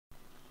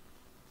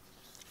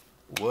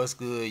What's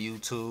good,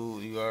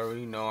 YouTube? You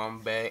already know I'm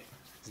back.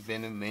 It's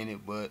been a minute,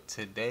 but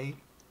today,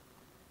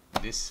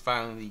 this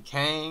finally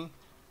came.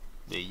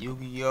 The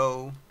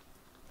Yu-Gi-Oh!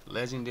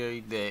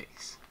 Legendary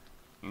decks.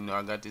 You know,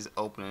 I got this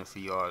opening for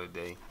y'all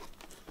today.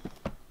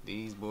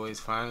 These boys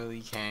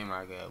finally came.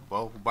 I got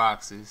both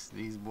boxes.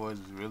 These boys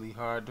was really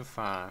hard to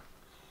find.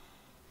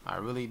 I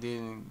really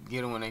didn't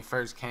get them when they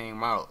first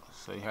came out,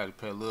 so you had to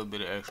pay a little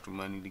bit of extra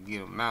money to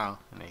get them now,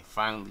 and they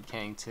finally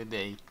came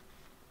today.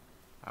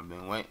 I've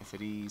been waiting for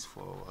these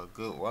for a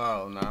good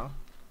while now.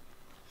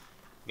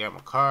 Got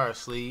my card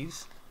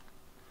sleeves.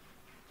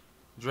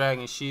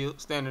 Dragon shield,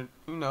 standard,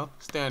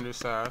 standard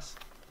size.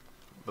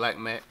 Black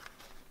mat.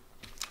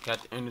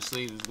 Got the inner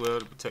sleeves as well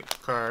to protect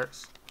the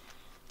cards.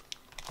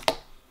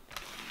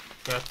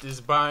 Got this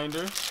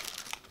binder.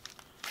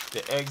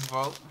 The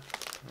X-Vote.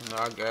 You know,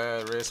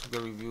 I read some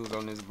good reviews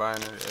on this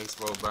binder, the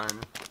X-Vote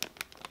binder.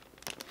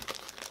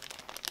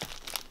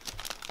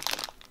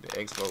 The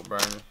X-Vote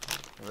binder.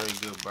 Very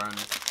good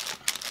binder.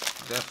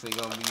 Definitely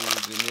gonna be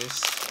using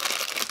this.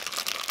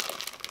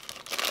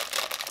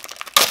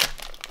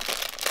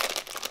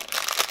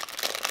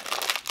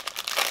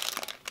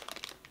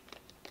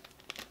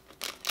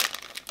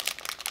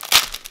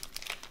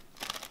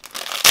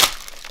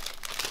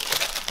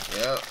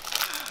 Yep.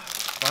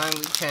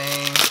 Finally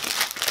came.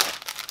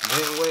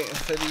 Been waiting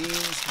for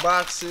these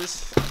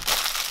boxes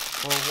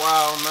for a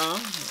while now.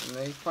 And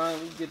they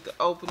finally get to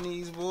open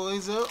these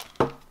boys up.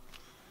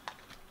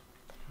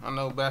 I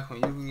know back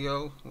when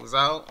Yu-Gi-Oh! Was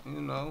out,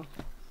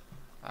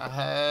 I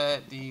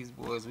had these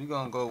boys. We're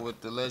going to go with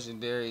the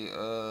legendary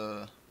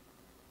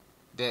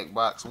deck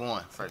box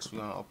 1 first. We're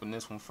going to open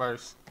this one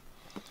first.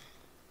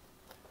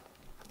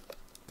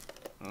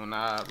 When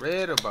I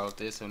read about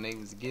this, when they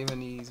was giving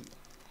these,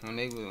 when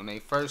they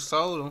first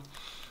sold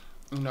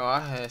them, I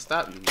had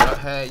stopped. I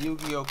had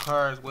Yu-Gi-Oh!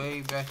 Cards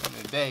way back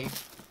in the day.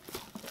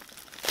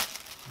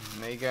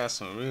 And they got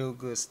some real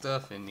good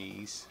stuff in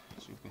these,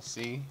 as you can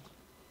see.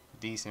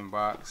 Decent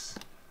box.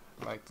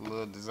 I like the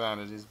little design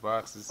of this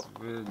box. It's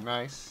really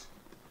nice.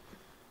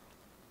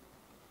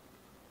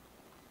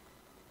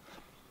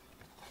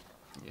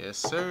 Yes,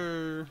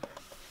 sir.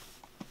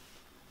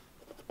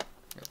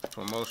 Got the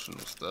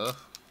promotional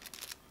stuff,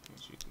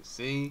 as you can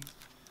see.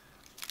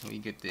 We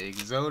get the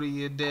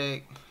Exodia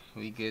deck.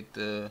 We get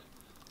the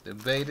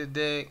Beta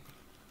deck.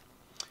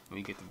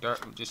 We get the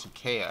Dark Magician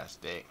Chaos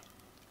deck.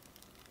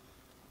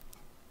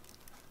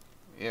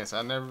 Yes,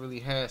 I never really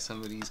had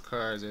some of these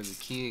cards as a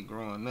kid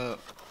growing up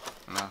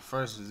when I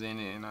first was in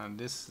it, and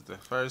this is the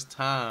first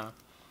time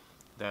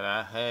that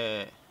I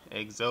had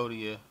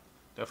Exodia,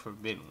 the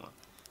Forbidden One.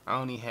 I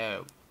only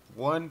had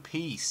one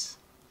piece.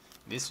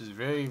 This was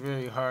very,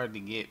 very hard to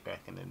get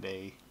back in the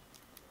day,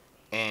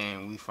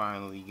 and we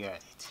finally got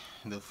it.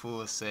 The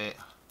full set,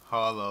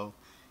 hollow.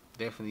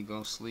 Definitely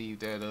gonna sleeve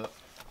that up.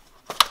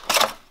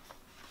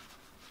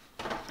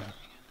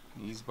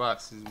 These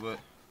boxes, but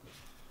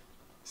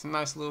it's a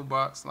nice little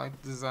box. I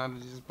like the design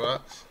of this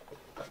box.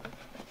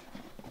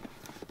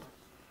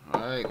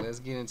 Alright, let's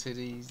get into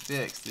these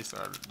decks. These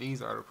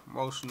are the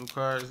promotional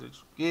cards that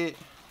you get.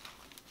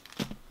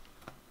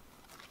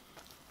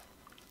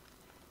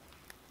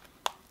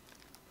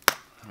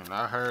 And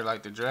I heard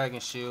like the Dragon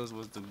Shields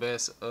was the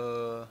best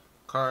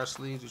card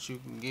sleeves that you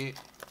can get.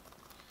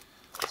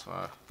 So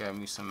I got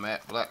me some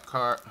matte black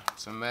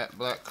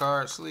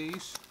card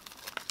sleeves.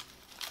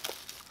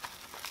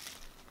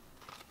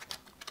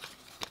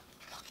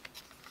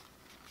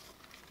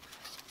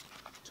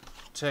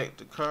 Protect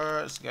the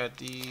cards. Got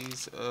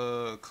these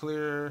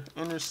clear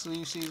inner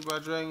sleeve sheets by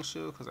Dragon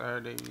Shield because I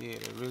heard they're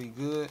really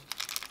good.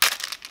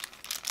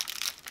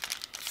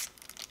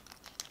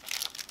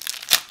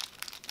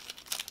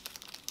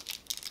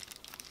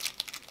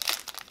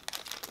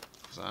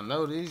 Cause I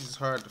know these is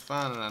hard to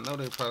find, and I know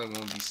they probably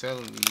won't be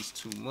selling these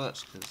too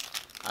much because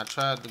I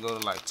tried to go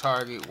to like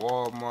Target,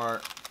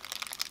 Walmart,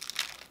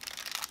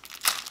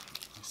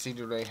 see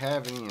do they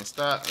have any in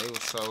stock. They were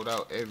sold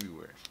out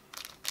everywhere.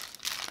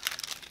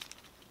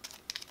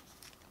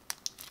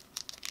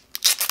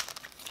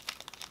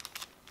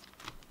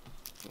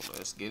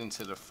 Let's get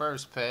into the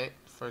first pack,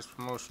 first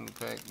promotional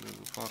pack, the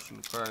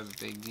promotional cards that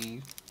they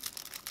give.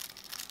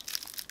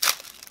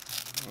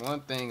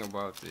 One thing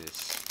about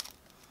this,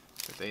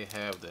 that they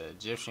have the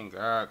Egyptian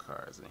God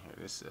cards in here.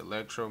 This is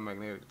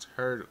Electromagnetic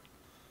Turtle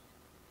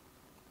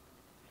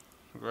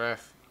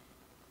graphic.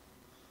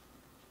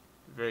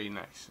 Very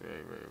nice,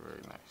 very, very,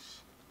 very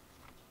nice.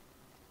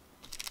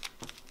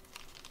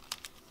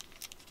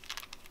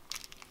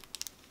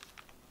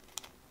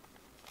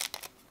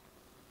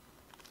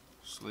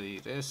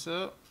 Sleeve this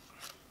up.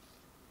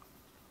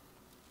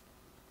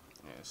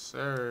 Yes,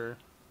 sir.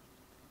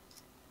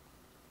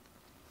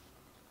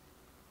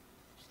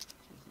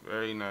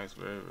 Very nice,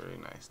 very, very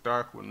nice.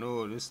 Dark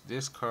Renewal.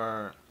 This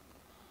card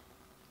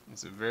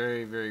is a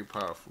very, very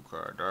powerful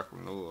card. Dark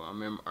Renewal. I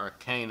remember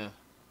Arkana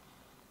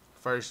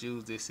first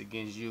used this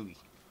against Yugi.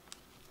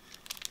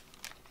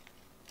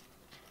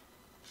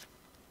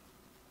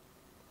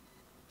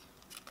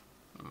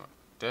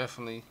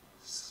 Definitely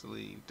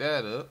sleeve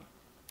that up.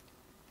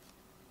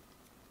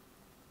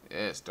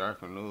 Yes,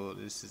 Dark Renewal.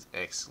 This is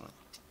excellent.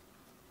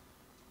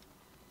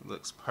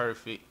 Looks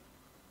perfect.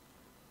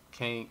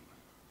 Can't.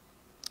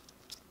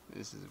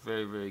 This is a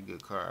very, very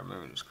good card. I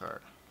remember this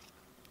card.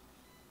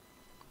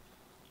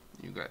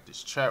 You got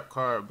this trap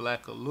card,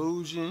 Black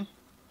Illusion.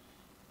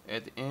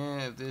 At the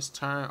end of this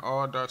turn,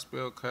 all dark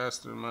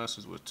spellcaster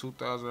monsters with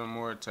 2,000 or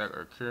more attack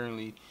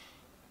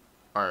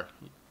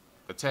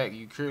attack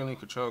you currently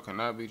control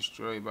cannot be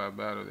destroyed by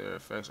battle. Their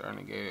effects are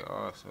negated,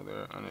 also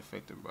they're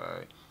unaffected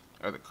by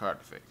other card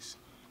effects.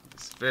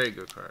 It's a very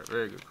good card,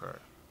 very good card.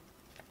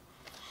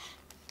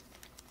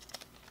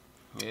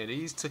 Yeah,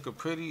 these took a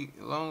pretty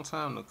long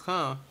time to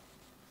come.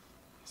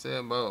 Say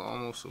about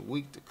almost a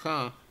week to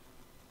come.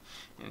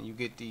 And you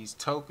get these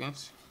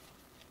tokens.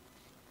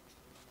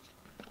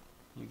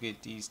 You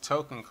get these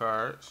token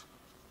cards.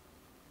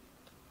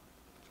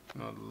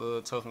 You know, the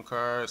little token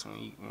cards when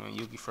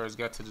Yugi first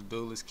got to the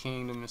Duelist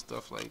Kingdom and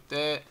stuff like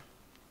that.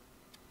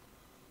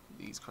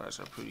 These cards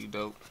are pretty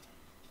dope.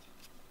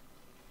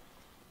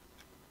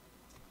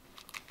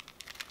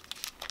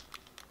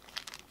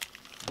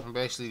 I'm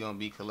basically gonna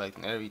be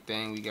collecting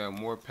everything. We got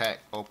more pack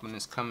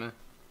openings coming.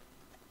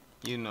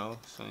 You know,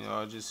 so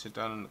y'all just hit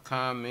down in the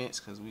comments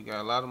because we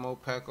got a lot of more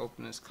pack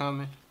openings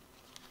coming.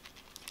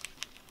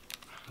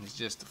 It's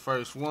just the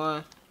first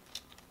one.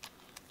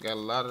 Got a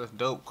lot of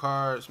dope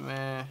cards,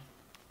 man.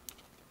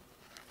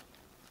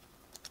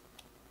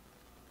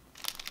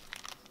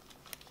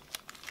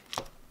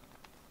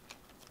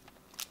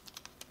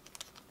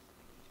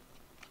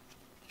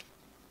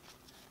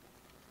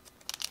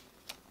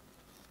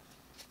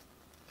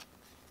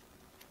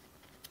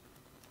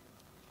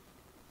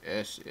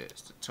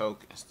 Yes, the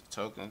tokens, the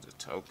tokens, the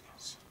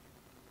tokens.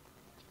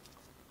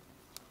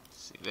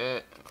 See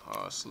that?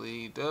 All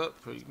sleeved up.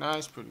 Pretty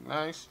nice, pretty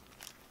nice.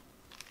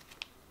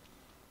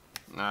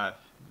 Now,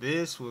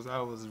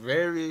 I was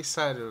very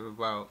excited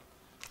about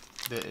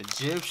the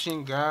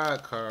Egyptian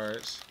God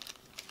cards.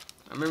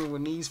 I remember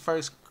when these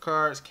first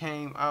cards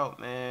came out,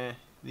 man,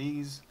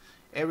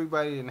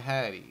 everybody didn't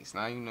have these.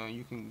 Now, you know,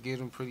 you can get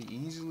them pretty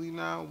easily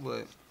now,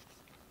 but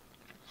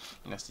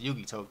that's the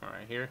Yugi token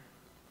right here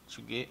that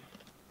you get.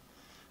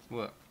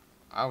 But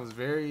I was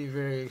very,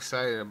 very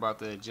excited about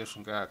the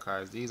Egyptian God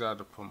cards. These are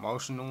the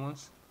promotional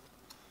ones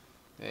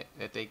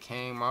that they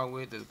came out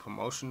with, the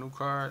promotional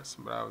cards.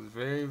 But I was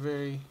very,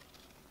 very,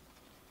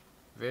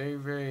 very,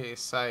 very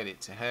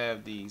excited to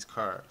have these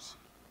cards.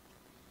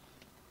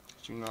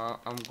 But, you know,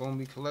 I'm going to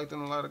be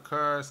collecting a lot of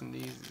cards, and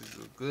these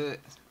is a good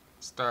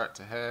start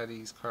to have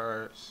these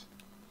cards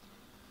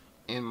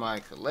in my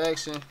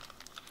collection.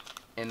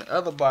 And the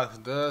other box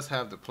does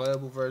have the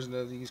playable version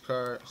of these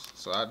cards,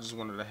 so I just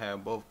wanted to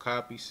have both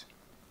copies.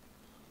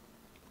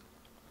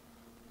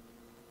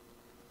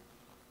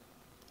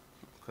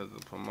 Because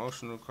the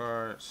promotional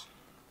cards,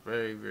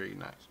 very, very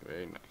nice,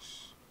 very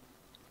nice.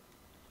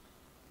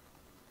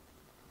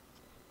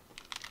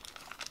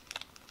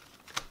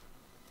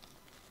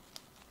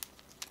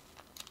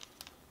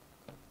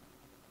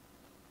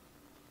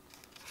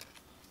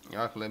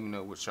 Y'all can let me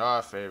know what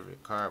y'all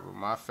favorite card, but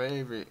my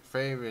favorite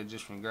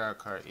Egyptian God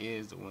card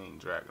is the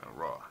Winged Dragon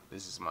Raw.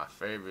 This is my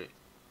favorite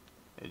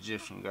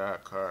Egyptian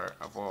God card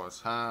of all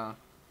time.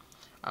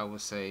 I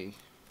would say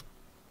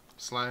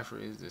Slifer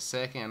is the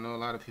second. I know a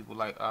lot of people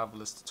like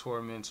Obelisk the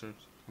Tormentor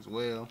as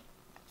well.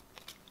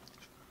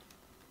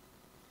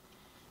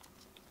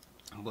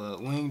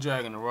 But Winged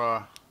Dragon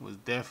Raw was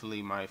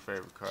definitely my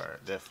favorite card.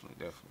 Definitely,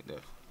 definitely,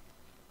 definitely.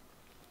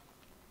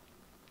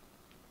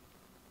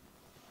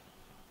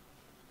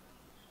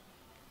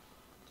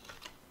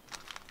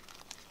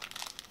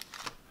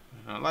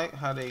 I like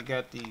how they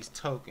got these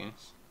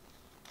tokens.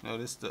 You know,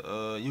 this is the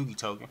Yugi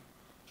token.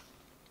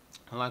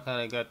 I like how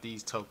they got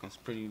these tokens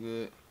pretty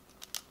good.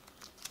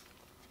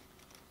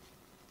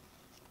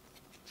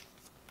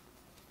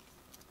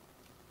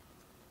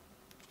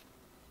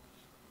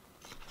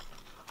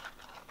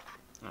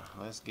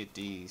 Let's get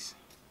these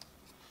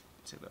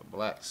to the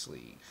black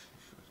sleeve.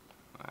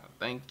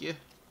 Thank you.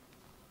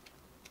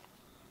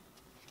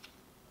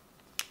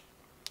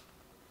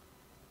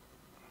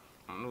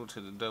 I'm new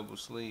to the double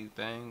sleeve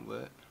thing,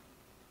 but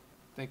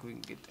I think we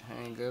can get the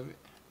hang of it.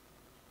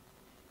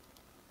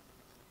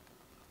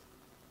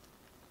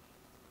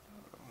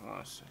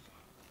 One second.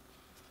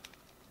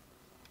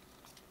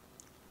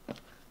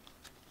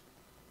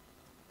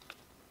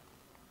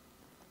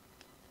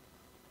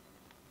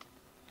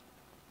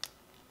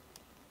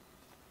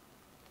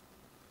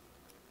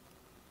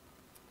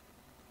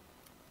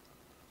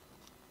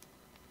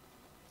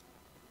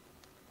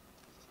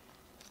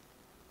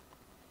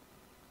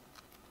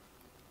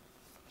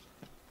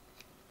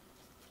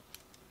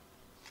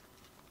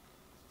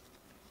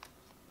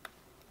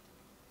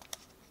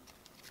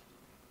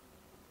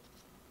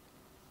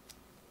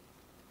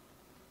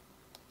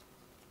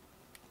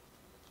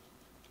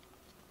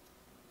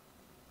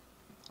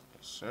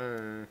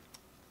 Sir.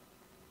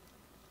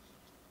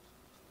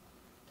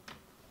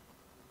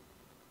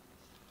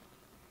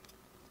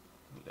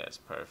 That's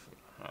perfect.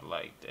 I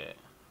like that.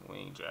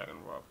 Winged Dragon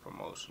Raw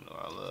promotional.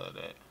 I love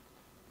that.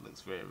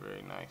 Looks very,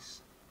 very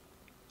nice.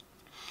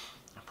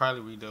 I'll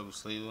probably redouble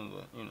sleeve them,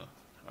 but you know,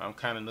 I'm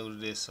kind of new to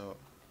this, so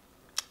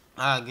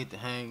I'll get the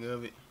hang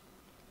of it.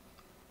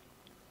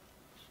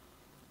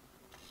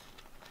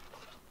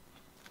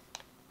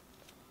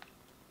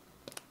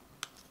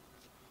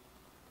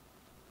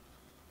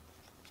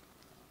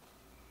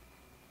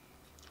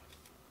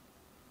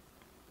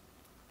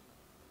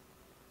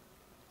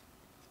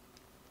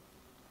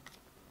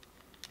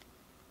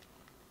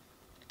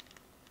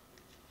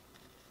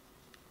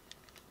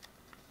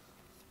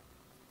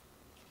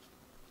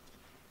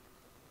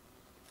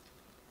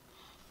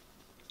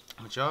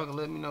 But y'all can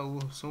let me know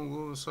what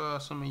was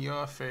some of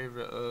y'all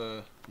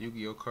favorite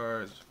Yu-Gi-Oh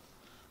cards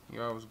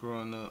y'all was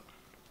growing up.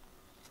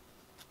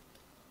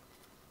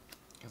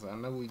 Cause I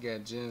know we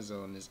got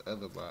Genzo in this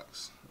other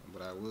box,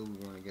 but I will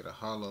want to get a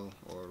holo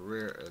or a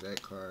rare of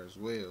that card as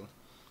well.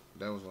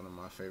 That was one of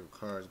my favorite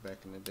cards back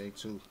in the day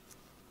too.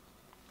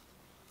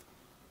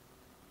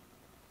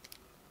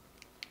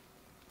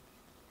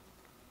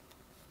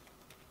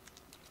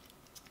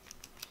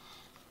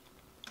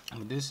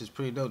 But this is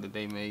pretty dope that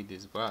they made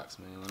this box,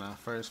 man. When I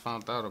first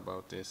found out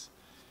about this,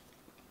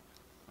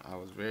 I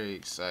was very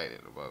excited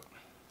about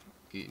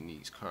getting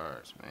these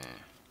cards, man.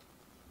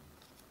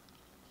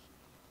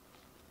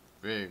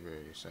 Very,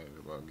 very excited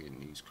about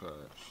getting these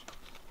cards.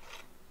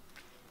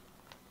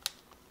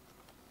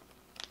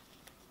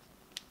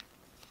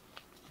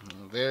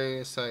 I'm very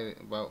excited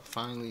about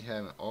finally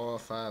having all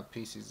 5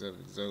 pieces of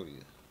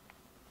Exodia.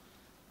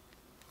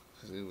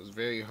 Because it was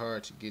very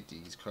hard to get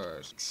these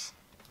cards.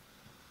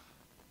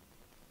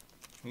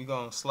 We're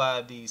going to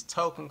slide these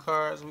token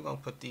cards. We're going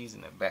to put these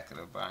in the back of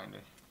the binder.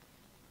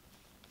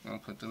 We're going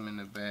to put them in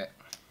the back.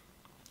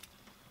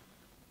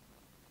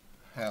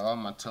 Have all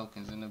my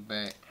tokens in the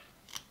back.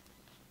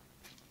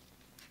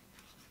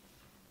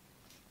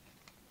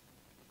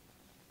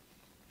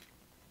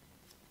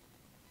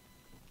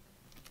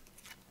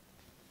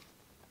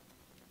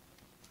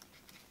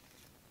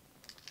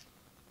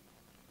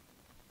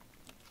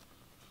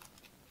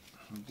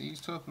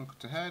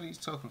 To have these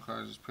token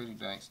cards is pretty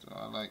nice though.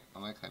 I like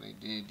how they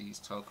did these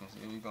tokens.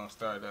 And we're gonna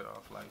start that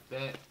off like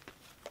that.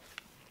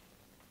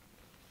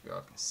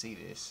 Y'all can see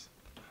this.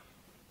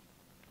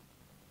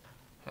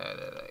 Have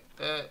that like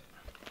that.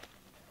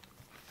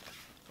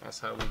 That's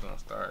how we're gonna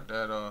start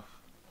that off.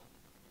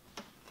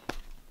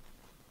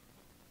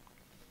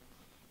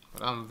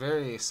 But I'm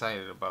very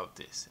excited about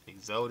this.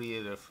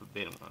 Exodia the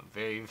Forbidden One.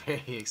 Very,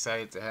 very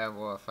excited to have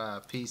all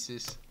 5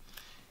 pieces.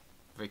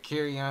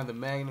 Valkyrion the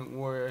Magnet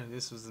Warrior.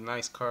 This was a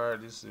nice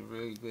card. This is a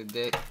really good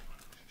deck.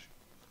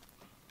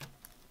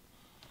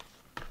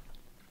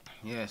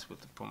 Yes,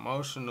 with the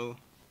promotional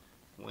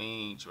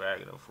Winged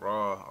Dragon of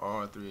Ra,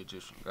 all 3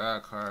 Egyptian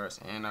God cards,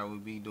 and I will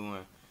be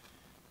doing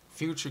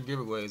future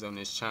giveaways on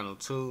this channel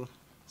too.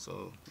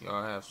 So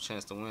y'all have a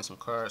chance to win some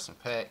cards and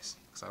packs,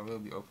 because I will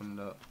be opening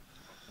up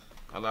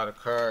a lot of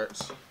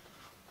cards.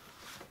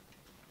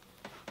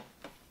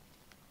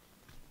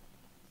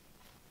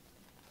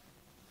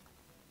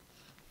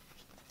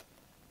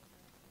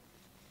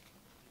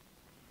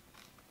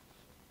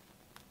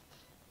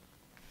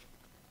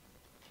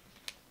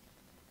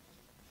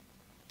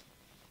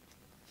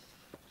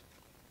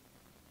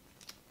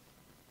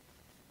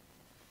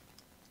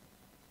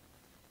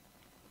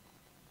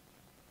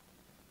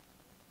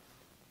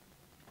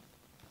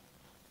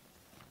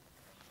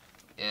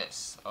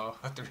 Yes, all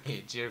 3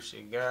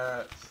 Egyptian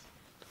gods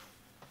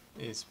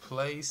is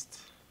placed.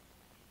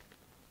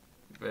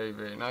 Very,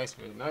 very nice,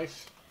 very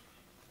nice.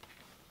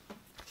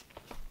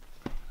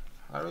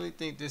 I really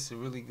think this is a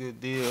really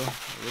good deal,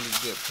 a really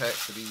good pack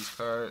for these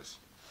cards.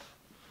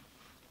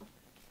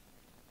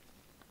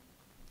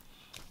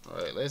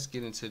 Alright, let's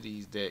get into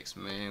these decks,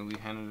 man. We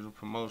handled the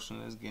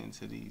promotion, let's get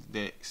into these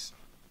decks.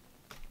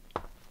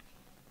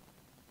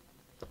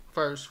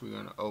 First, we're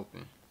going to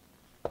open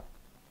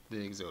the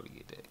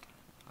Exodia deck.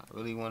 I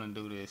really want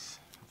to do this.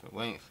 I've been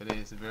waiting for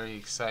this. Very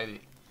excited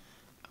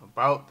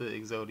about the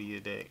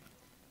Exodia deck.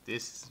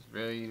 This is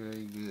very,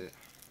 very good.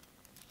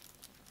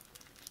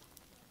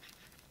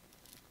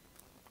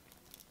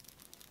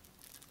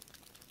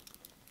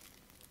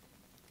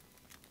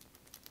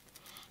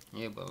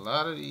 Yeah, but a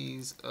lot of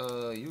these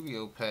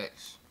Yu-Gi-Oh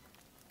packs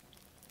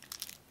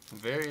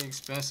very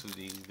expensive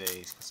these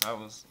days.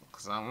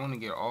 Cause I want to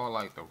get all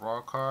like the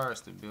raw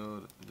cards to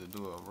do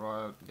a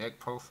raw deck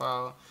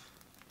profile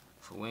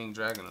for Winged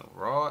Dragon of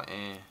Raw,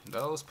 and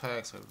those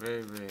packs are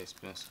very, very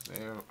expensive.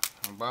 They're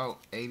about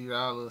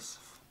 $80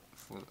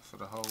 for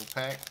the whole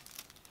pack.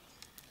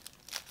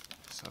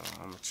 So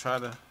I'm gonna try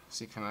to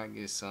see can I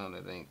get some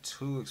that ain't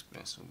too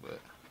expensive, but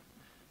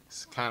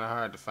it's kind of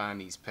hard to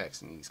find these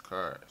packs and these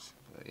cards.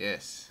 But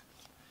yes,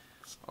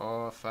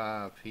 all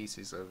 5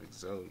 pieces of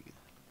Exodia.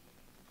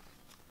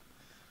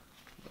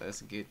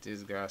 Let's get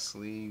this guy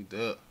sleeved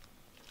up.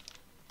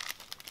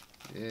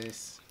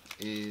 This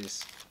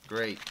is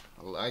great.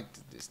 I like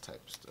this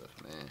type of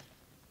stuff, man.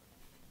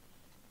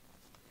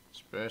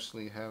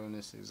 Especially having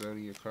this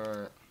Exodia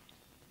card.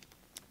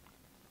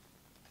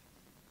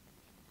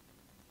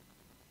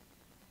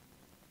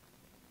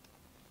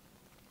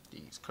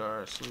 These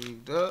cards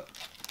sleeved up.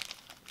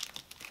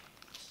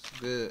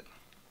 good.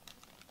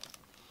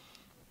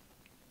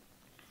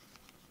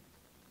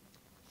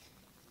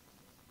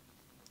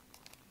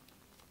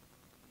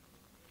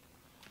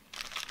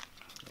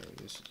 Yeah,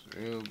 this is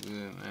real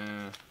good,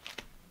 man.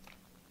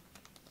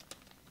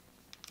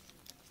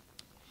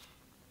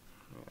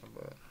 Yeah,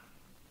 but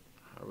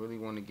I really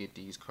want to get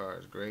these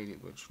cards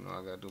graded, but you know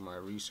I gotta do my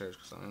research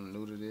because I'm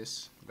new to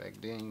this. Back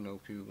then, you know,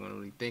 people weren't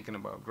really thinking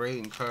about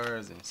grading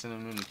cards and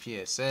sending them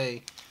to PSA.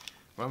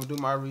 But I'm gonna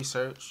do my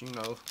research, you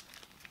know.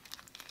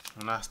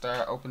 When I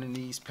start opening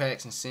these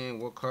packs and seeing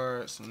what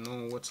cards and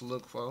knowing what to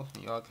look for,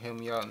 y'all can help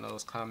me out in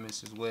those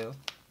comments as well.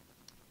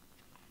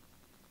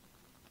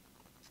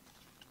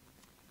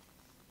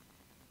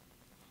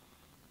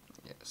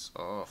 Yes,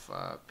 all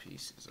 5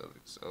 pieces of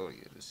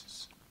Exodia. This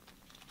is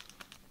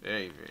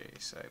very, very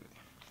exciting.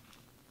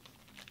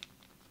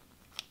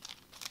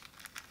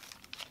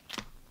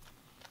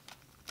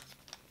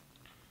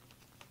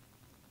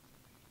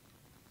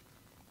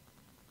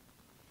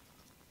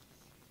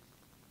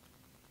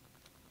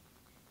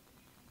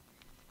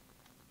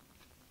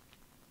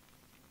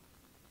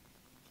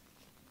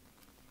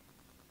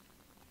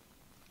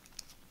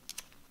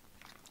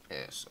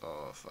 Yes,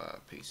 all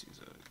 5 pieces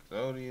of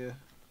Exodia.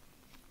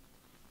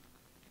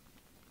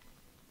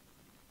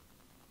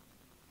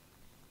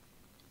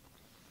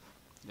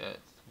 That's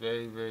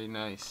very, very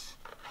nice.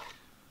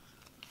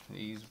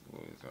 These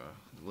boys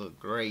look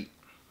great.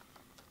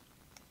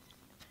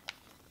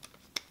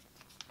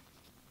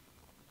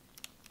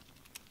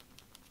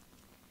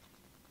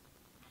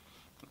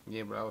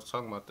 Yeah, but I was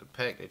talking about the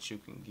pack that you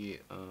can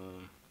get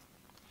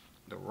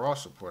the raw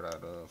support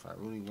out of. I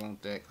really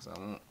want that because I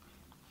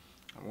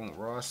want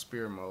raw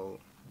spear mode.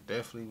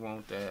 Definitely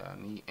want that.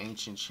 I need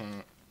ancient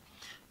chant.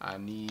 I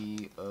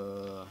need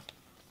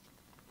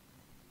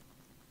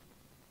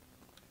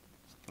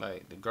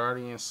like the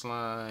guardian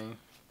slime,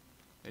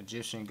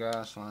 Egyptian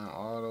god slime,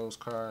 all those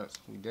cards.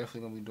 We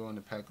definitely gonna be doing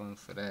the pack on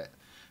for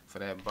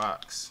that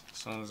box as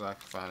soon as I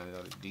can find it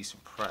at a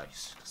decent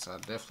price. Cause I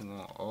definitely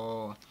want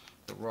all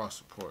the raw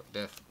support,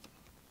 definitely.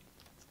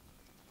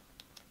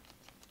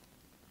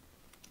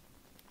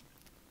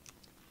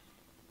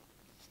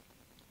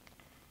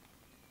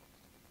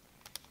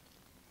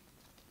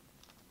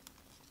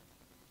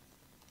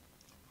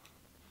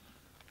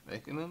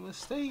 Making a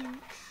mistake.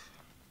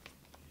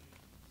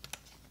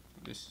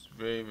 This is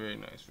very, very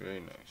nice,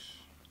 very nice.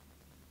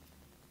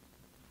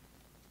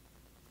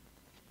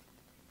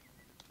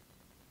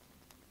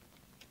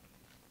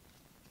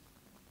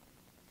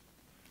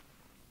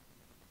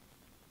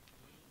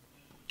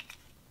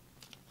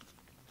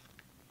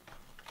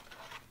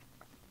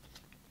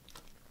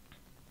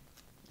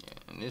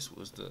 And this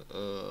was the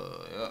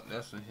yep,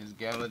 that's his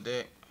gala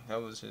deck.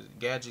 That was his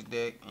gadget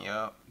deck,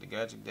 yep, the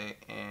gadget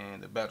deck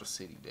and the Battle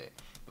City deck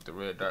with the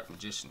red dark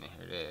magician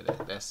in here.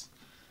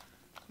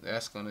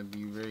 That's gonna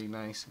be very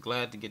nice.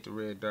 Glad to get the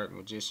red dark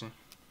magician.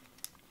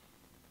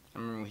 I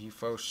remember when he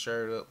first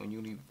showed up when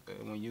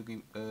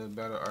Yugi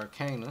battled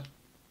Arkana.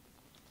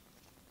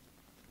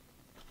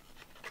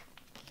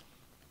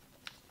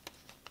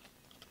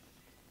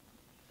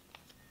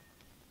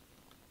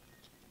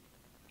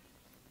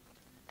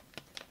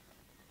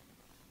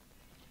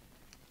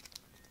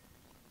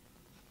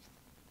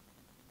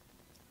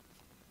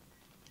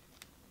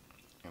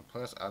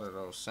 Plus, out of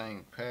those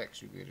same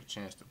packs, you get a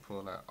chance to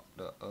pull out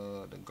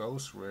the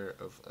ghost rare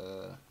of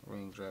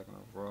Ring Dragon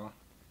of Raw.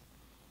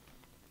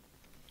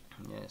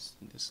 Yes,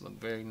 this look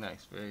very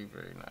nice, very,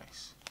 very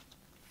nice.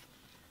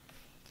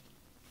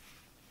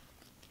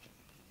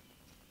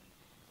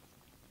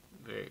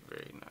 Very,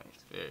 very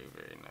nice, very,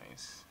 very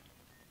nice.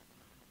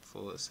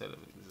 Full set of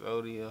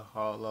Exodia,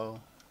 Hollow.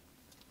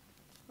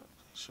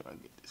 Make sure I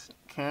get this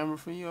camera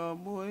for y'all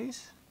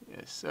boys.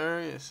 Yes,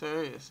 sir, yes,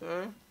 sir, yes,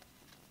 sir.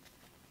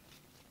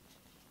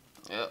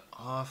 Yep,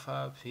 all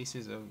 5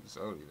 pieces of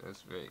Exodia.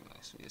 That's very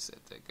nice. We just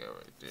set that guy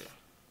right there.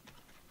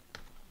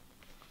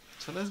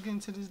 So let's get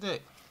into this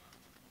deck.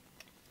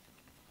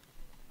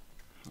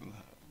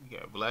 We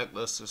got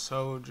Blackluster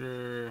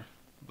Soldier,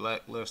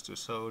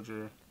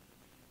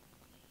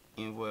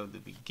 Envoy of the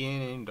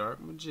Beginning,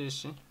 Dark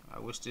Magician. I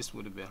wish this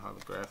would have been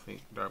holographic.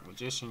 Dark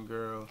Magician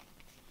Girl,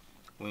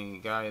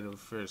 Winged Guide of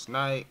First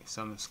Night,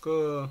 Summon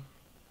Skull,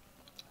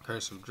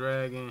 Curse of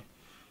Dragon,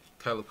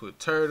 Caliput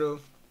Turtle,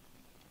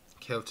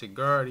 Celtic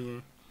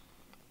Guardian,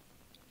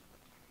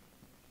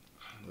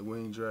 the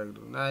Winged Dragon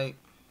of Night,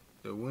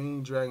 the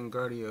Winged Dragon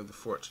Guardian of the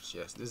Fortress.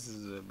 Yes, this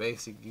is a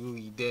basic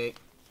Yugi deck.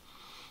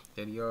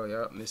 That y'all,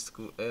 yup,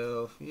 Mystical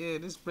Elf. Yeah,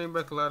 this bring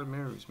back a lot of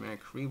memories, man.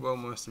 Karibo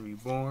Monster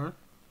Reborn.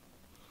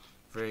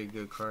 Very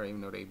good card,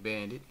 even though they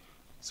banned it.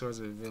 Swords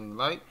of Revealing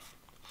Light.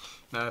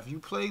 Now, if you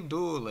play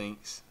Duel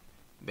Links,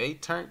 they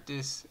turned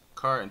this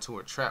card into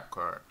a trap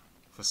card.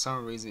 For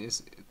some reason,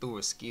 it's through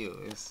a skill.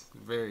 It's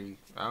very,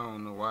 I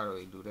don't know why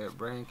they do that.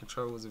 Brain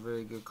Control was a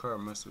very good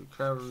card. Muscle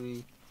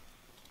Recovery.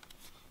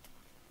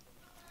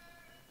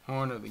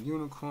 Horn of the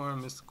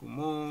Unicorn, Mystical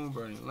Moon,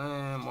 Burning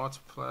Land,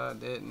 Multiply,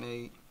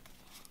 Detonate.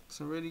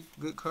 Some really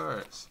good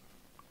cards.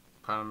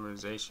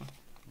 Polymerization,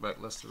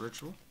 Blackluster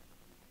Ritual,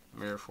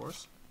 Mirror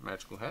Force,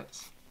 Magical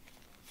hats.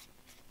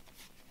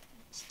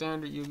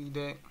 Standard Yugi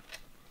deck.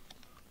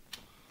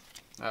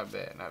 Not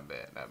bad, not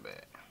bad, not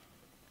bad.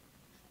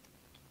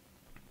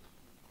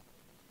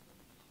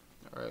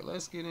 Alright,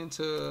 let's get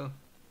into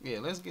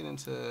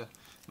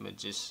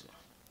Magician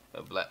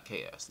of Black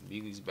Chaos,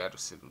 the Yugi's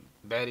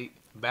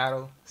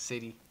Battle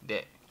City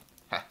deck.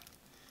 Ha.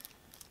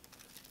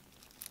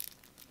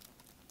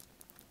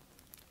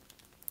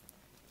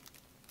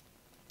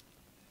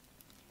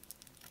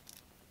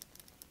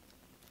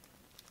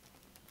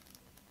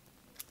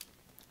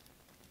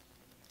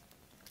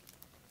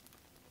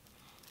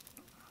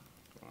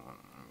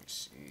 Let me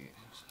see.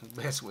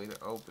 The best way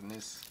to open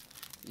this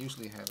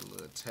usually have a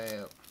little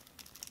tab.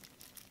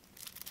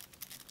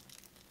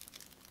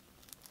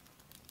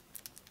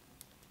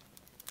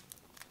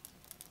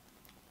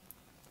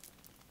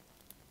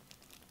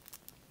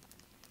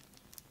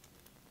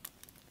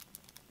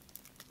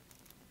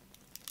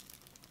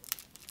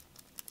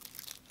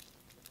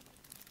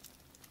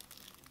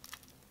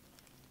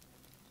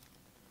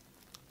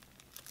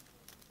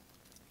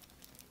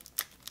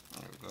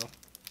 There we go.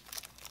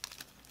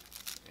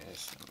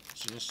 Yes,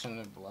 Magician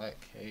of Black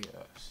Chaos.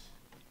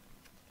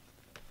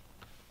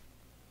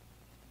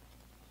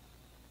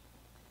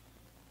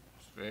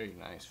 It's very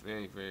nice,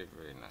 very, very,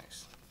 very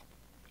nice.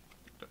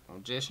 The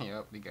Magician,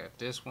 yep, we got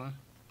this one.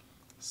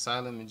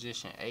 Silent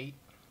Magician 8.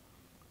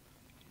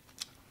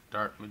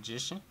 Dark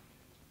Magician.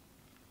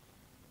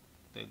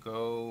 The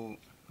gold,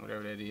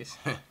 whatever that is.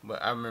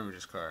 But I remember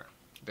this card,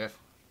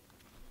 definitely.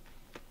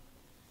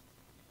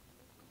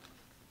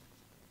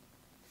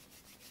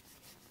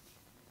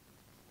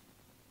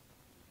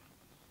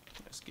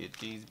 Let's get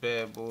these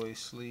bad boys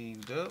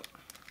sleeved up.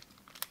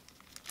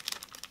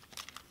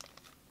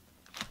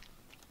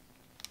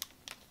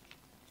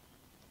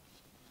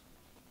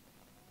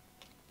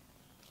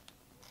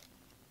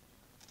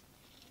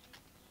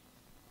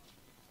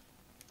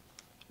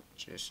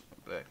 Magician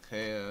of Black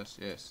Chaos.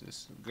 Yes, this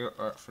is good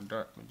art for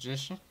Dark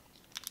Magician.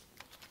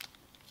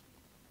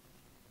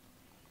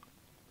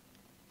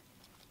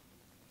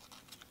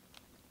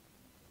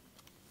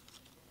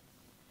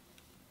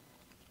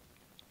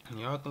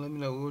 Y'all can let me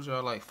know what was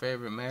y'all like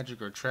favorite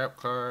magic or trap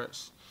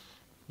cards,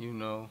 you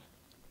know,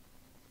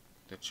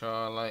 that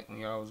y'all like when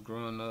y'all was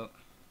growing up.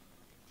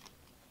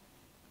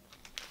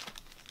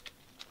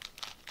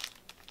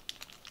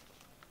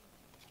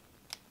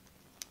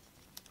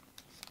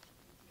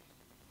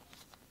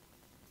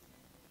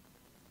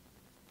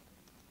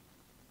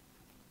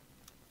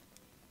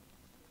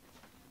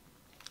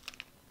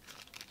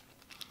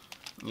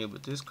 Yeah,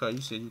 but this card,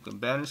 you said you can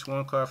banish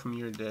one card from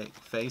your deck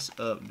face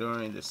up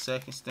during the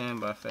second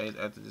standby phase.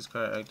 After this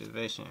card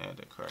activation, add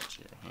that card to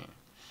your hand.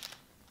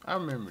 I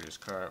remember this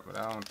card, but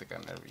I don't think I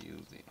never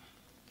used it.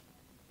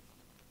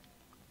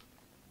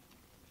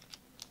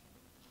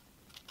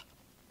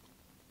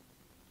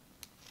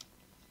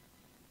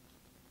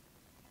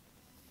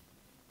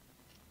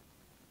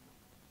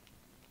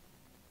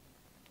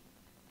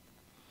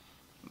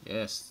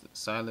 Yes,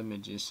 Silent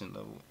Magician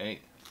level 8.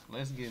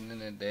 Let's get in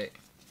that deck.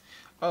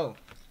 Oh,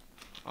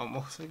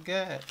 almost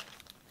forgot.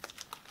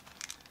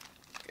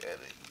 Gotta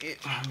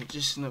get my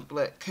Magician of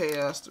Black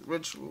Chaos, the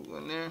Ritual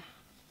in there.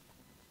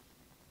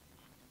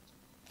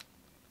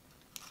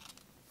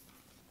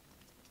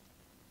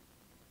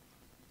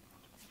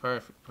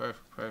 Perfect,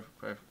 perfect, perfect,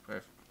 perfect,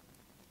 perfect.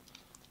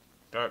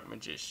 Dark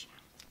Magician.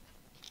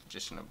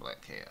 Magician of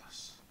Black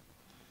Chaos.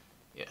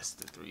 Yes,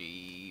 the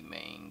 3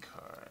 main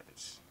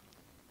cards.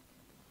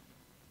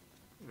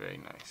 Very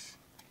nice.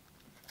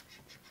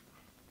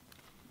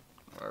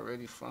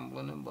 Already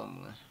fumbling and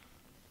bumbling.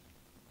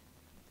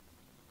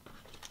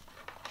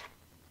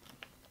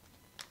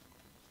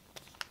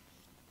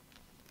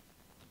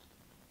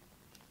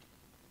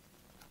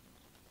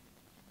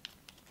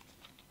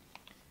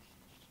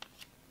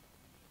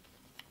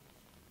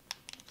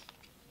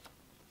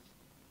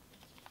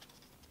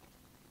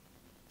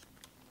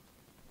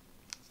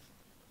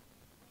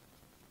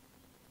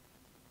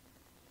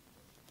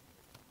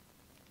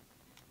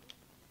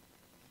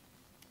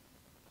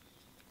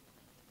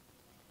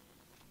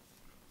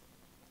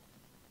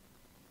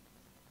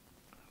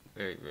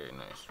 Very, very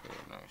nice, very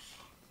nice.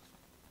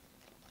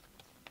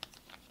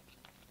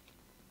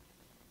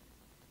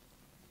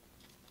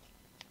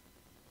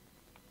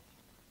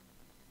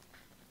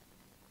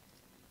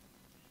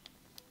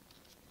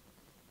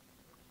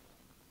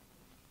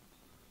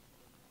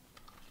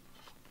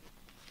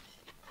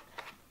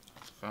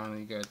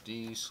 Finally got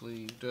these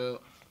sleeved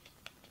up.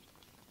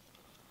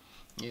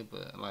 Yeah,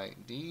 but like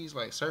these,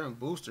 like certain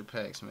booster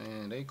packs,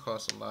 man, they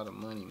cost a lot of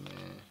money,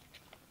 man.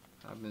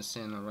 I've been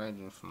seeing them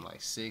ranging from like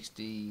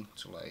 $60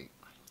 to like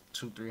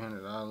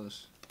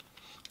 $200–300.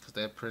 Cause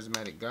that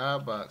prismatic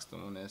god box, the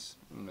one that's,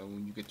 you know,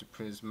 when you get the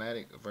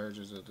prismatic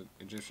versions of the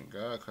Egyptian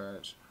god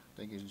cards, I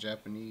think it's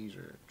Japanese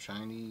or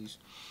Chinese.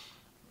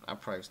 I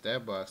priced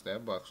that box.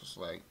 That box was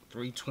like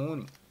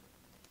 $320.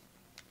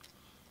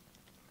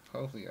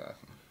 Hopefully I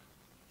can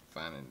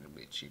find it a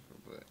bit cheaper,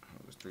 but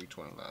it was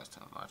 $320 last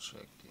time I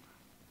checked it.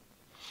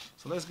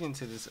 So let's get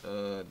into this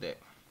deck.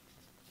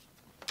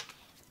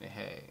 They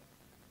had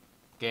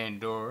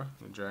Gandora,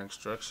 the Dragon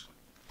Structure.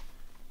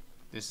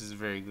 This is a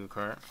very good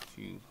card. If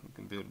you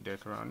can build a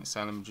deck around it.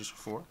 Silent Magician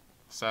 4.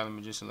 Silent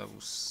Magician level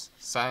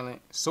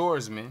Silent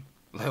Swordsman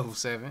level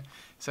 7.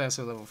 Silent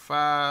Sword level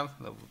 5.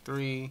 Level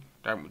 3.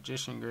 Dark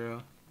Magician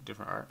Girl.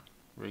 Different art.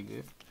 Very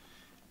good.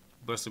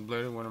 Buster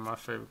Blader, one of my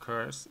favorite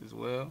cards as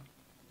well.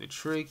 The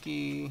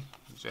Tricky.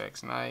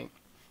 Jack's Knight.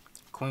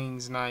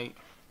 Queen's Knight.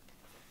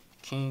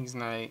 King's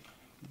Knight.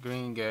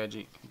 Green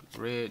Gadget.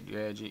 Red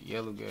Gadget.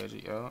 Yellow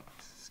Gadget.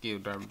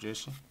 Skilled Dark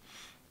Magician.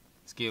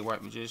 Skilled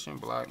White Magician.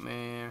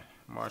 Blockman.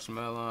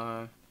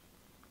 Marshmallow.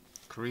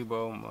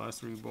 Karibo.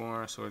 Monster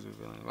Reborn. Swords of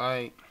Villain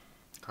Light.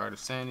 Card of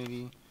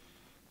Sanity.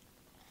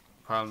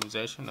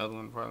 Problemization. Another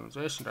one.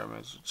 Problemization. Dark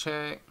Magic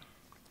Check.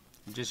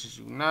 Magicians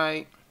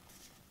Unite.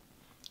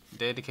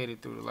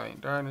 Dedicated Through the Light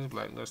and Darkness.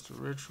 Black Luster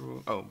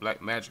Ritual.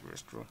 Black Magic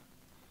Ritual.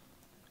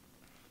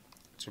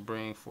 To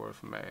bring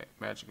forth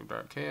magic of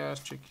dark chaos.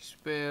 Tricky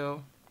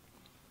Spell.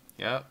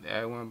 Yep.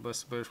 Add one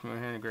Buster Blader from your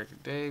hand and Greg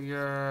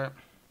Graveyard.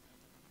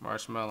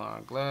 Marshmallow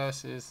on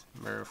Glasses.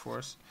 Mirror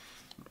Force.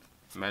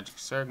 Magic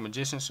Circle.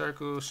 Magician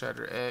Circle.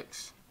 Shatter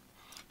X.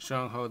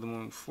 Stronghold the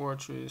Moon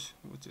Fortress.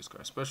 With this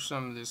card. Special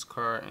summon this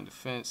card in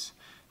defense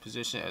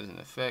position as an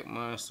effect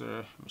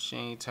monster.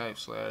 Machine type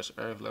 /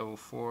 Earth level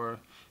 4.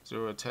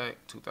 0 attack.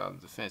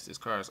 2000 defense. This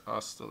card is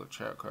also still a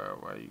trap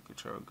card while you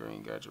control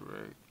green gadget,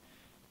 red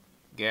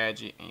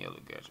gadget, and yellow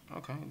gadget.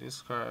 Okay,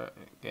 this card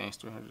gains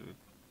 300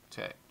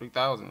 attack.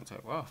 3000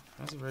 attack. Wow,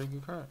 that's a very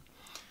good card.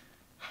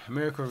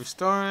 Miracle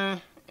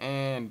Restoring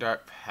and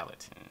Dark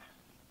Paladin.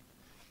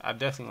 I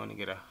definitely want to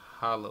get a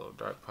hollow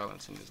Dark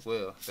Paladin as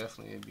well.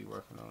 Definitely be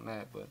working on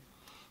that, but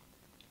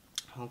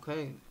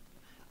okay,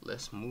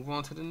 let's move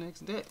on to the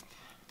next deck.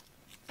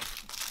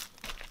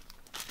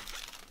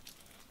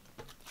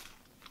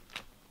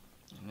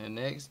 And the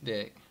next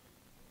deck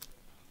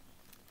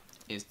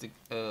is the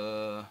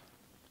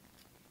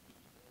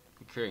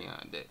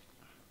Carry-On deck.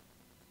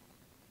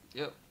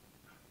 Yep.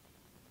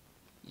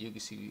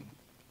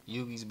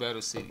 Yugi's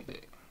Battle City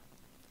deck.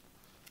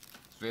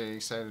 Very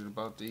excited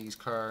about these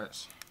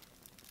cards.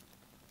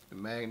 The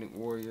Magnet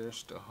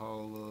Warriors, the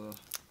whole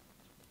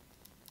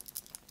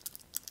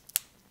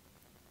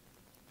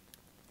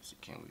see,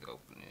 can we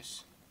open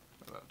this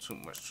without too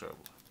much trouble?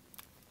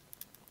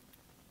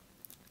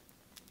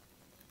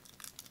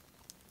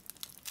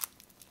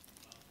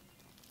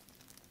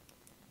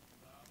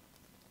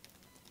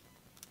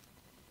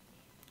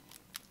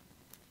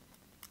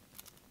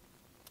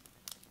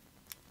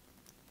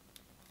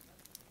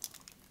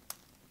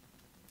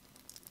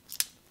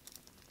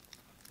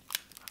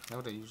 I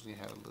know they usually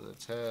have little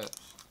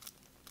tabs.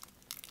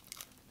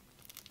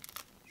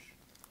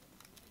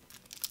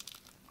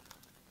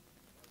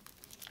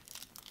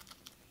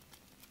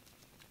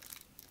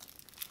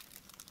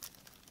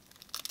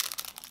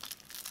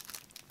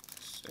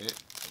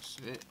 That's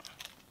it.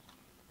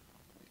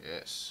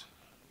 Yes.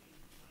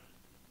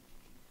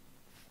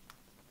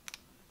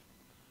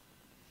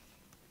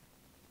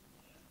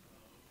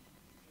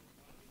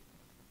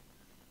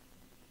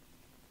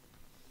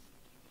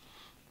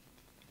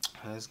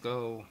 Let's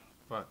go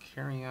by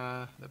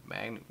Carry-On, the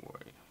Magnet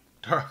Warrior,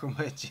 Dark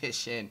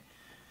Magician.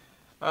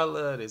 I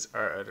love this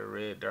art of the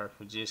red Dark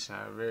Magician.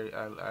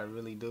 I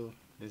really do.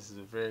 This is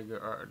a very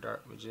good art of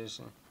Dark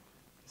Magician.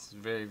 This is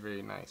very,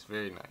 very nice.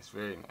 Very nice.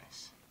 Very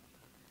nice.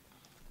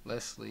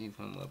 Let's leave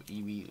him up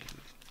immediately.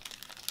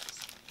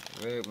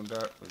 Red and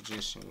Dark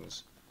Magician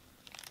was.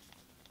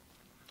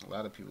 A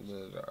lot of people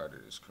love the art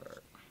of this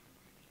card.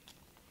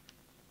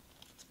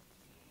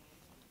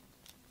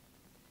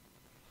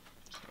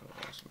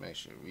 Let's make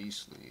sure we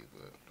sleeve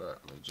the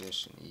Dark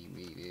Magician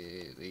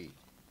immediately.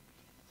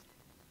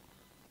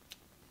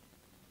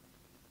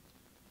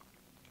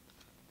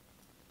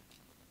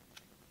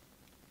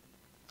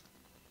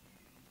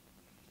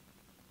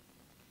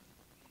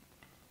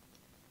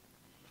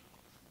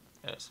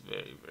 That's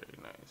very, very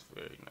nice.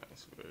 Very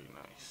nice. Very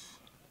nice.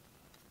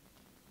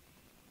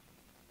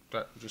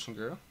 Dark Magician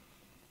Girl.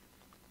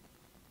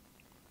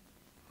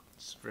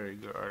 It's very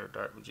good art of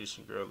Dark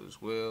Magician Girl as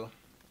well.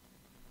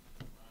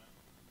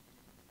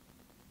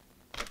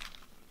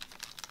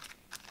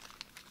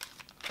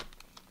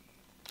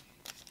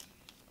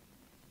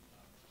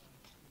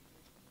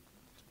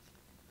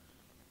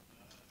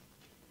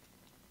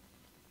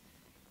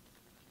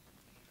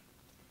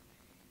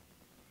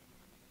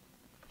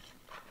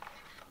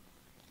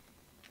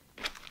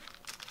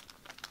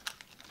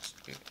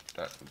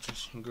 Dark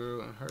Magician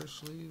Girl in her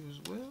sleeve as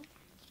well.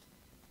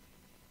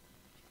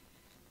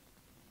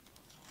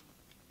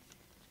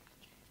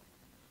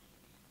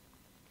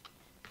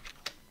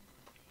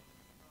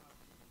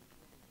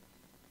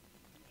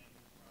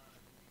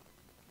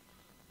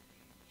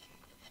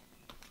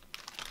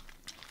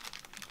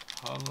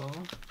 Hollow,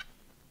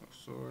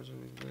 Swords of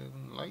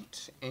Villain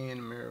Light,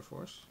 and Mirror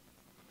Force.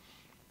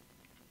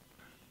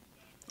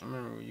 I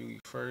remember when Yugi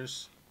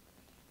first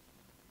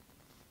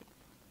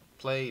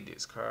played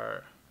this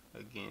card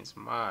against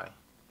my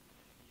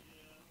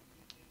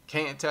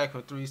can't attack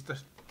for 3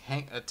 stars.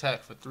 Can't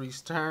attack for 3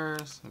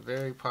 turns.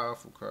 Very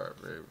powerful card.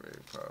 Very,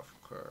 very powerful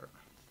card.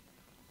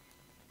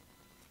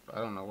 I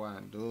don't know why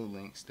in Duel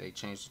Links they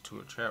changed it to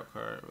a trap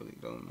card. It really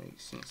don't make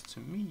sense to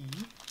me.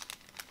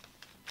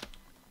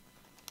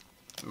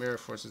 Mirror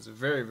Force is a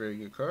very, very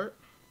good card.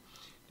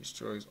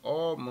 Destroys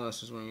all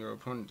monsters when your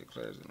opponent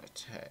declares an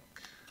attack.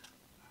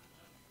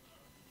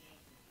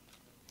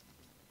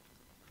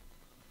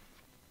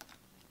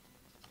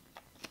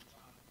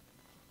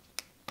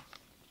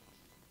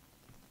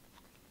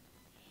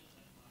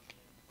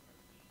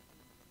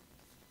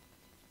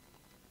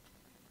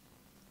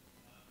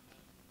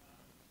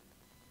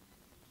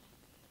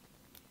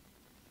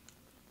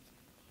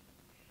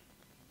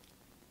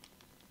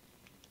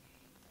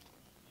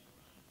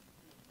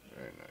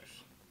 Very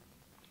nice.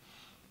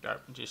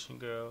 Dark Magician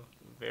Girl,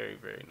 very,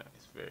 very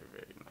nice. Very,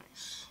 very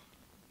nice.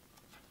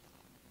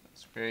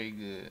 It's very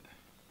good.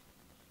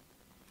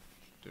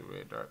 The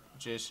Red Dark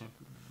Magician,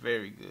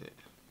 very good.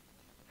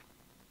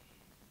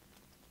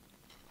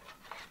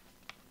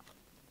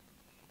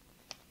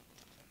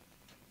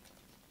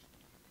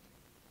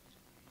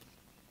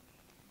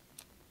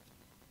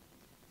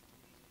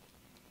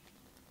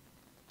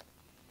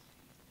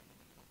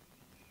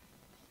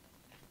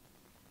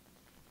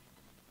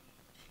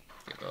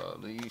 Get all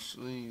these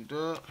sleeved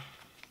up.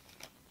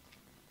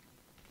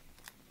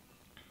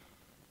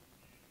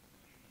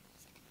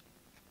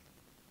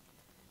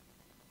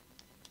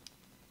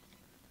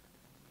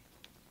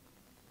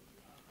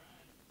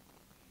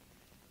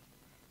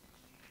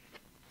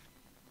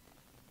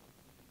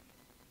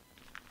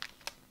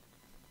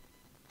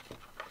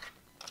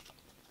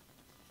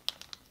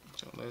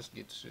 So let's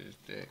get to this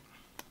deck.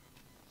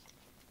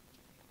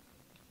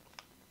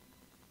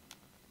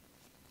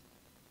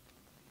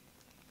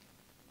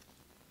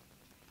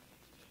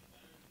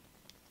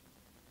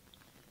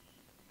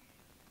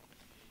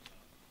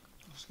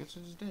 Let's get to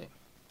this deck.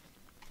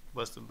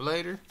 Buster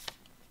Blader,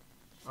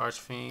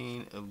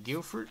 Archfiend of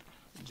Guilford,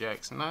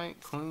 Jack's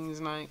Knight, Queen's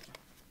Knight,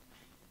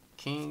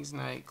 King's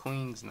Knight,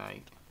 Queen's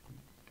Knight,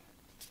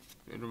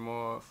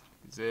 Bittermorph,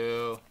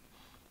 Zell,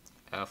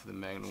 Alpha the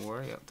Magnum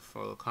Warrior, up the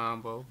full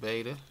combo,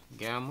 Beta,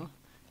 Gamma,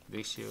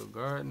 Big Shield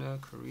Gardener,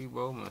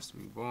 Karibo, Must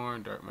Be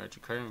Born, Dark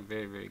Magic Curtain,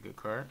 very, very good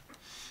card.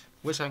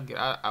 Wish I can get,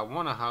 I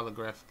want a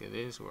holographic of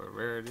this, or a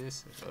rare of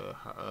this,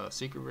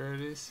 secret rare of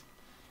this.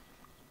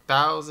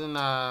 Thousand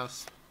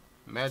Knives,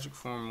 Magic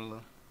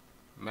Formula,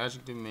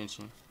 Magic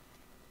Dimension,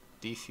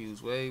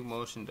 Diffuse Wave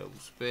Motion, Double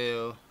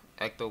Spell,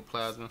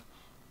 Ectoplasm.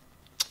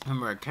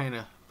 Remember,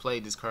 Arkana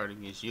played this card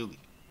against Yugi.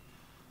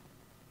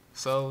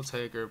 Soul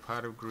Taker,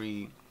 Pot of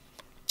Greed.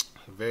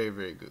 Very,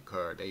 very good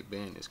card. They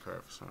banned this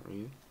card for some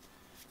reason.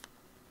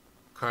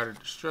 Card of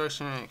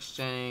Destruction,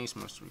 Exchange,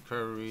 Monster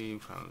Recovery,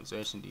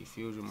 Colonization,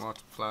 Diffusion,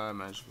 Multiply,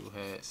 Magical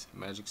Hats,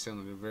 Magic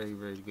Cylinder, very,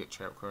 very good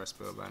trap card,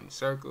 Spellbinding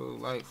Circle,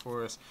 Light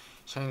Force,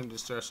 Chain of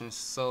Destruction,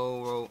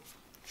 Soul Rope,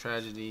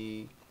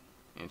 Tragedy,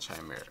 and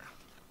Chimera.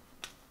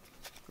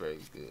 Very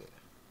good.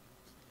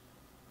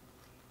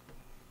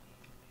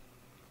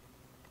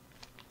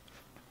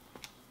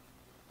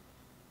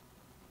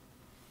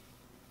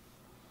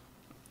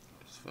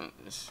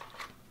 Let's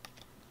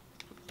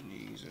put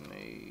these in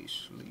a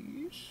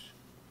sleeves.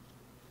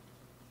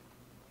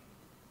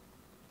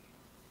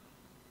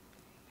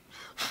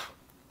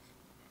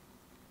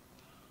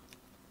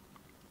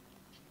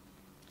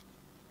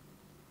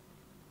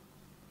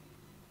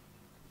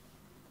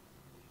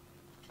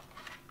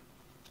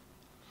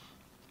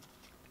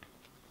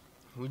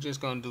 We're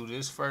just gonna do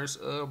this first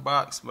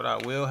box, but I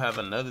will have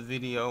another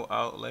video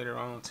out later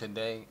on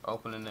today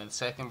opening the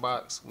second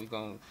box. We're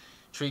gonna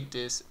treat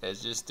this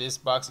as just this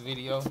box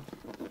video,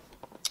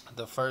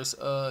 the first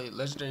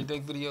legendary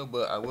deck video,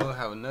 but I will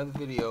have another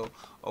video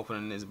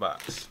opening this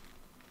box.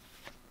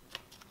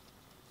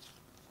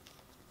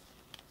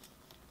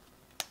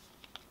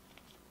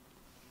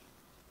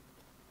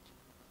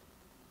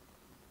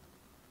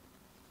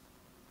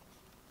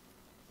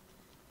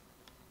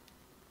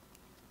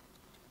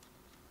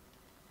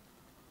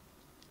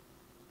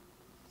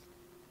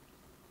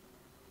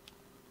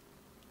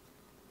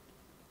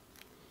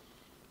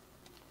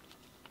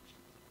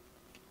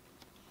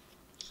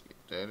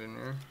 That in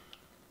there.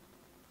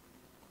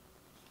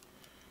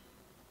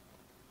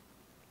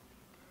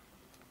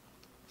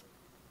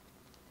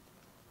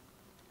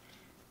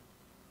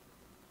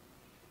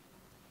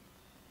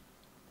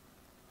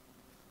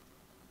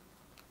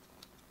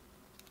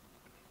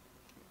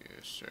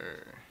 Yes,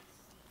 sir.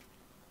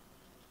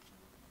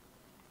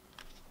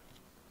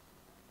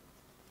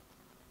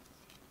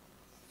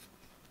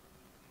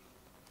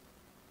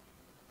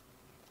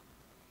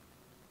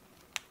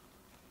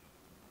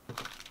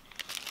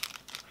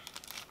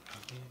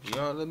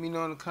 Y'all let me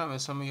know in the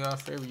comments some of y'all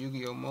favorite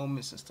Yu-Gi-Oh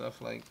moments and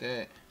stuff like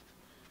that.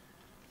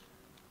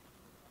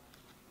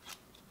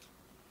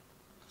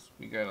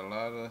 We got a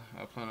lot of,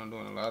 I plan on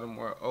doing a lot of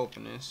more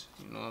openings.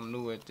 You know, I'm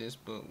new at this,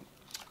 but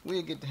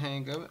we'll get the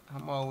hang of it.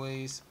 I'm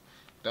always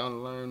down to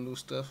learn new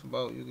stuff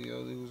about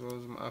Yu-Gi-Oh! These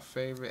was my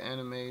favorite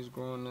animes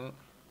growing up.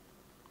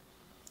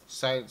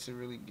 Excited to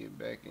really get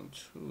back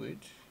into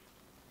it.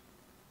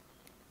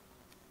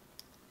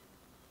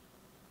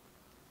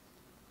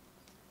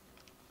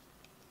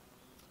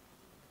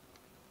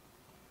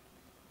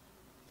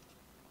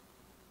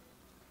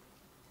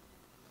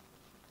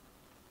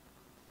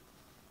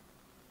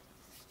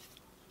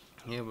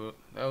 Yeah, but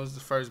that was the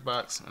first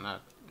box, and I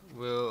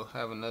will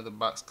have another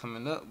box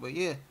coming up. But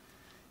yeah,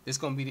 this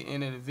gonna be the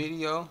end of the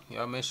video.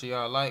 Y'all make sure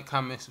y'all like,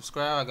 comment,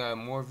 subscribe. I got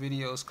more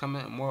videos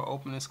coming, more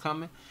openings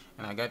coming,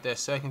 and I got that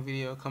second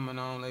video coming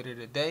on later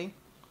today.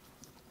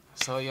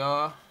 So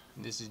y'all,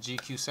 this is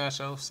GQ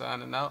Sancho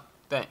signing out.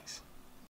 Thanks.